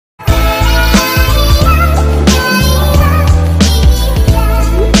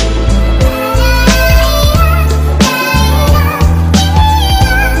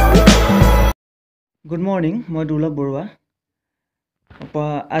Morning মই দুৰ্লভ বৰুৱা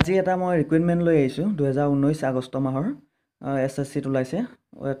আজি এটা মই ৰিকুইৰমেণ্ট লৈ আহিছোঁ 2019 আগষ্ট মাহৰ SSC ওলাইছে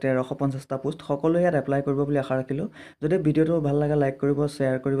 1350টা পোষ্ট সকলোৱে ইয়াত এপ্লাই কৰিব বুলি আশা ৰাখিলোঁ যদি ভিডিঅ'টো ভাল লাগে লাইক কৰিব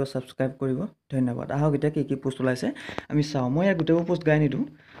শ্বেয়াৰ কৰিব ছাবস্ক্ৰাইব কৰিব ধন্যবাদ আহক এতিয়া কি পোষ্ট ওলাইছে আমি চাওঁ মই ইয়াত গোটেইবোৰ পোষ্ট গাই নিদিওঁ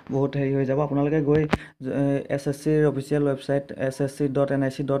বহুত হেৰি হৈ যাব আপোনালোকে গৈ SSC ৰ অফিচিয়েল ৱেবছাইট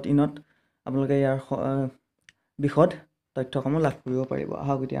ssc.nic.in ত আপোনালোকে ইয়াৰ বিশদ তথ্যসমূহ লাভ কৰিব পাৰিব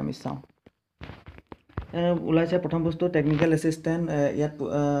আহক এতিয়া আমি চাওঁ ওলাইছে প্ৰথম পোষ্টটো টেকনিক্যাল এছিষ্টেণ্ট ইয়াত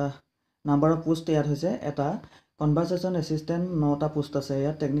নাম্বাৰ অফ পোষ্ট ইয়াত হৈছে এটা কনভাৰ্চেশ্যন এছিষ্টেণ্ট 9টা পোষ্ট আছে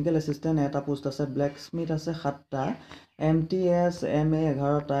ইয়াত টেকনিক্যাল এছিষ্টেণ্ট এটা পোষ্ট আছে ব্লেক স্মিথ আছে 7টা MTS MA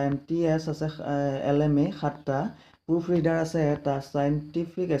 11টা MTS আছে LMA 7টা প্ৰুফ ৰিডাৰ আছে এটা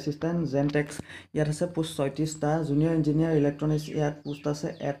সাইণ্টিফিক এছিষ্টেণ্ট জেনটেক্স ইয়াত আছে পোষ্ট 36টা জুনিয়ৰ ইঞ্জিনিয়াৰ ইলেক্ট্ৰনিক্স ইয়াত পোষ্ট আছে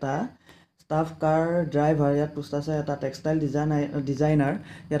এটা ষ্টাফ কাৰ ড্ৰাইভাৰ ইয়াত পোষ্ট আছে এটা টেক্সটাইল ডিজাইনাৰ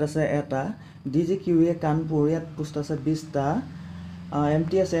ইয়াত আছে এটা DGQA কানপুৰ ইয়াত পোষ্ট আছে 20টা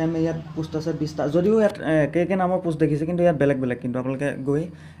MTS MA ইয়াত পোষ্ট আছে 20টা যদিও ইয়াত কে নামৰ পোষ্ট দেখিছে কিন্তু ইয়াত বেলেগ কিন্তু আপোনালোকে গৈ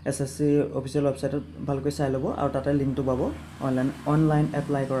SSC অফিচিয়েল ৱেবছাইটত ভালকৈ চাই ল'ব আৰু তাতে লিংকটো পাব অনলাইন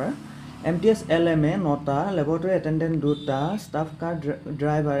এপ্লাই কৰা MTS LMA 9টা লেবৰেটৰী এটেণ্ডেণ্ট 2টা ষ্টাফ কাৰ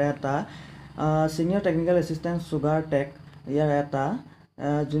ড্ৰাইভাৰ এটা senior technical assistant sugar tech ইয়াৰ এটা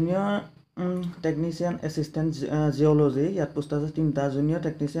জুনিয়ৰ টেকনিচিয়ান এছিষ্টেণ্ট জিঅ'লজি ইয়াত পোষ্ট আছে 3টা জুনিয়ৰ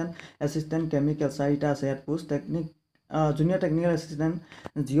টেকনিচিয়ান এছিষ্টেণ্ট কেমিকেল 4টা আছে ইয়াত পোষ্ট জুনিয়ৰ টেকনিকেল এছিষ্টেণ্ট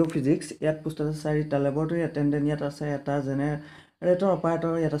জিঅ'ফিজিক্স ইয়াত পোষ্ট আছে 4টা লেবৰেটৰী এটেণ্ডেণ্ট ইয়াত আছে এটা জেনেৰেটৰ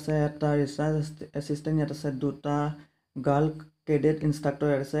অপাৰেটৰ ইয়াত আছে এটা ৰিচাৰ্চ এছিষ্টেণ্ট ইয়াত আছে 2টা গাৰ্ল কেডেট ইনষ্ট্ৰাক্টৰ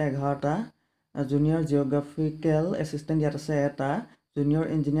ইয়াত আছে 11টা জুনিয়ৰ জিঅ'গ্ৰাফিকেল এছিষ্টেণ্ট ইয়াত আছে এটা জুনিয়ৰ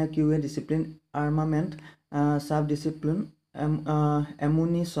ইঞ্জিনিয়াৰ QA ডিচিপ্লিন আৰ্মামেণ্ট চাব ডিচিপ্লিন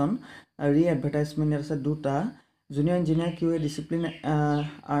এমুনিশ্যন ৰি-এডভাৰটাইজমেণ্ট ইয়াত আছে 2টা জুনিয়ৰ ইঞ্জিনিয়াৰ QA ডিচিপ্লিন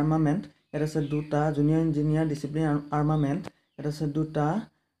আৰ্মামেণ্ট ইয়াত আছে 2টা জুনিয়ৰ ইঞ্জিনিয়াৰ ডিচিপ্লিন আৰ্মামেণ্ট ইয়াত আছে 2টা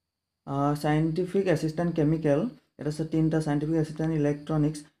চাইণ্টিফিক এছিষ্টেণ্ট কেমিকেল ইয়াত আছে 3টা চাইণ্টিফিক এছিষ্টেণ্ট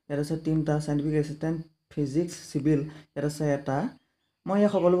ইলেক্ট্ৰনিক্স ইয়াত আছে 3টা চাইণ্টিফিক এছিষ্টেণ্ট ফিজিক্স চিভিল ইয়াত আছে এটা মই এই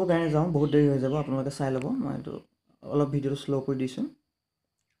সকলোবোৰ গাই যাওঁ বহুত দেৰি হৈ যাব আপোনালোকে চাই ল'ব মই এইটো অলপ ভিডিঅ'টো শ্ল' কৰি দিছোঁ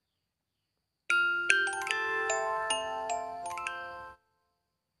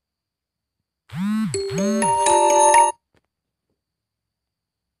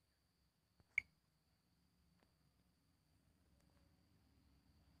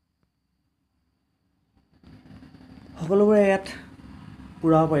সকলোবোৰে ইয়াত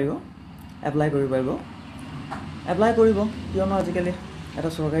পূৰাব পাৰিব এপ্লাই কৰিব পাৰিব এপ্লাই কৰিব কিয়নো আজিকালি এটা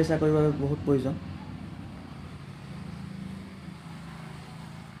চৰকাৰী চাকৰিৰ বাবে বহুত প্ৰয়োজন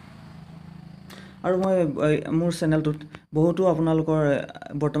আৰু মই মোৰ চেনেলটোত বহুতো আপোনালোকৰ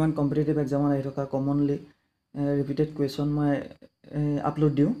বৰ্তমান কম্পিটিটিভ এক্সামত আহি থকা কমনলি ৰিপিটেড কুৱেশ্যন মই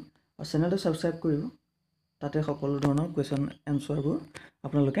আপলোড দিওঁ আৰু চেনেলটো ছাবস্ক্ৰাইব কৰিব তাতে সকলো ধৰণৰ কুৱেশ্যন এনচাৰবোৰ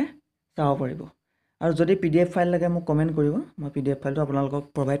আপোনালোকে চাব পাৰিব আৰু যদি PDF ফাইল লাগে মোক কমেণ্ট কৰিব মই PDF ফাইলটো আপোনালোকক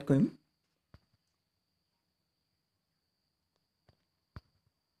প্ৰভাইড কৰিম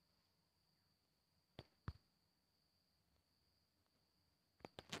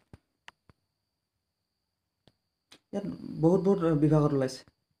ইয়াত বহুত বিভাগত ওলাইছে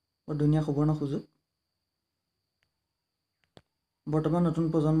বৰ ধুনীয়া সুবৰ্ণ সুযোগ বৰ্তমান নতুন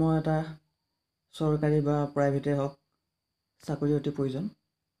প্ৰজন্মৰ এটা চৰকাৰী বা প্ৰাইভেটে হওক চাকৰি অতি প্ৰয়োজন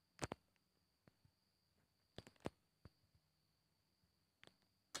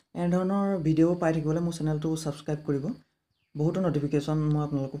এনেধৰণৰ ভিডিঅ' পাই থাকিবলৈ মোৰ চেনেলটো ছাবস্ক্ৰাইব কৰিব বহুতো নটিফিকেশ্যন মই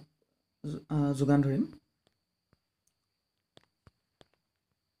আপোনালোকক যোগান ধৰিম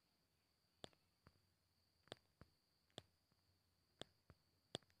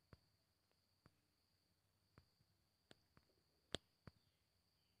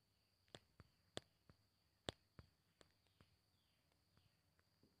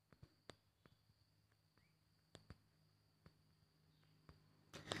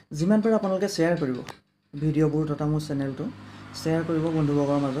যিমান পাৰে আপোনালোকে শ্বেয়াৰ কৰিব ভিডিঅ'বোৰ তথা মোৰ চেনেলটো শ্বেয়াৰ কৰিব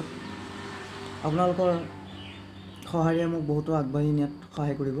বন্ধুবৰ্গৰ মাজত আপোনালোকৰ সহায়ে মোক বহুতো আগবাঢ়ি নিয়াত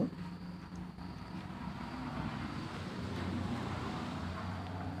সহায় কৰিব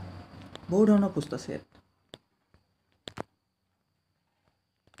বহু ধৰণৰ পোষ্ট আছে ইয়াত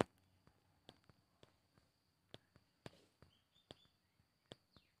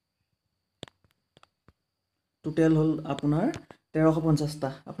টোটেল হ'ল আপোনাৰ 1350টা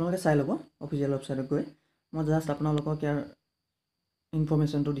আপোনালোকে চাই ল'ব অফিচিয়েল ৱেবছাইটত গৈ মই জাষ্ট আপোনালোকক ইয়াৰ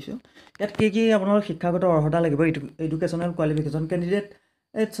ইনফৰমেশ্যনটো দিছোঁ ইয়াত কি আপোনালোকৰ শিক্ষাগত অৰ্হতা লাগিব educational qualification candidate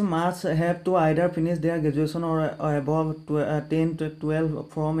It must have to either finish their graduation or above 10 to 12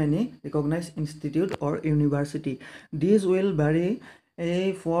 from any recognized institute or university. These will vary এই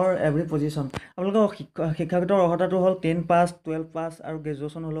ফৰ এভৰি পজিশ্যন আপোনালোকৰ শিক্ষাগত অৰ্হতাটো হ'ল 10 পাছ 12 পাছ আৰু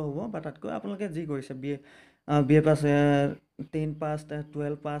গ্ৰেজুৱেশ্যন হ'লেও হ'ব বা তাতকৈ আপোনালোকে যি কৰিছে B A pass 10 pass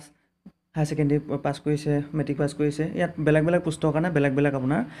 12 pass high secondary pass কৰিছে মেট্ৰিক পাছ কৰিছে ইয়াত বেলেগ বেলেগ পোষ্টৰ কাৰণে বেলেগ বেলেগ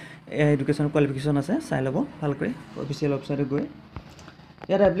আপোনাৰ এডুকেশ্যন কোৱালিফিকেশ্যন আছে চাই ল'ব ভালকৈ অফিচিয়েল ৱেবছাইটত গৈ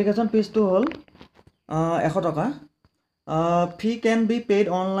ইয়াত এপ্লিকেশ্যন ফিজটো হ'ল 100 টকা ফি কেন be paid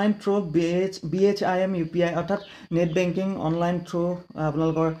online through BHIM UPI অৰ্থাৎ নেট বেংকিং অনলাইন থ্ৰু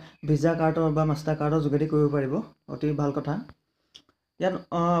আপোনালোকৰ ভিছা কাৰ্ডৰ বা মাষ্টাৰ কাৰ্ডৰ যোগেদি কৰিব পাৰিব অতি ভাল কথা ইয়াত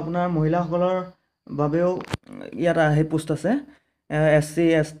আপোনাৰ মহিলাসকলৰ বাবেও ইয়াত সেই পোষ্ট আছে SC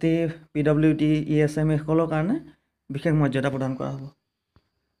ST PWD ESM সকলৰ কাৰণে বিশেষ মৰ্যাদা প্ৰদান কৰা হ'ব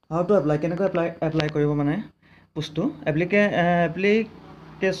হাউ টু এপ্লাই কেনেকৈ এপ্লাই কৰিব মানে পোষ্টটো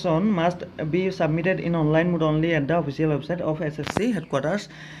application must be submitted in online mode only at the official website of SSC headquarters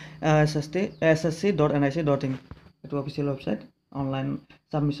ssc.nic.in এইটো অফিচিয়েল ৱেবছাইট অনলাইন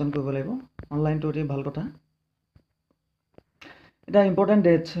ছাবমিশ্যন কৰিব লাগিব অনলাইনটো অতি ভাল কথা এটা important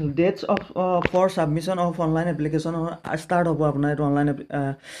that's for submission of online application start হ'ব আপোনাৰ এইটো অনলাইন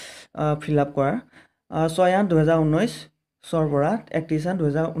ফিল আপ কৰাৰ 6/8/2019 পৰা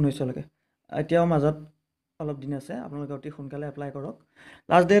 31/8/2019 এতিয়াও মাজত অলপ দিন আছে আপোনালোকে অতি সোনকালে এপ্লাই কৰক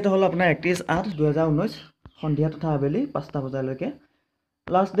লাষ্ট ডেট হ'ল আপোনাৰ 31/8/2019 সন্ধিয়া তথা আবেলি 5টা বজালৈকে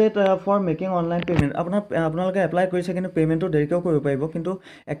last date for making online payment আপোনালোকে এপ্লাই কৰিছে কিন্তু পে'মেণ্টটো দেৰিকৈও কৰিব পাৰিব কিন্তু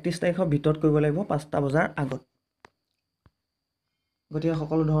 31 তাৰিখৰ ভিতৰত কৰিব লাগিব 5টা বজাৰ আগত গতিকে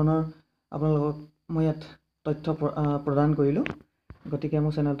সকলো ধৰণৰ আপোনালোকক মই ইয়াত তথ্য প্ৰদান কৰিলোঁ গতিকে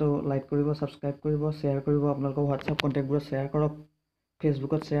মোৰ চেনেলটো লাইক কৰিব ছাবস্ক্ৰাইব কৰিব শ্বেয়াৰ কৰিব আপোনালোকৰ হোৱাটছআপ কণ্টেক্টবোৰত শ্বেয়াৰ কৰক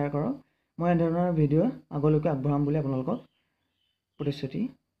ফেচবুকত শ্বেয়াৰ কৰক মই এনেধৰণৰ ভিডিঅ' আগলৈকে আগবঢ়াম বুলি আপোনালোকক প্ৰতিশ্ৰুতি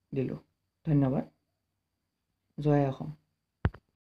দিলোঁ ধন্যবাদ জয় অসম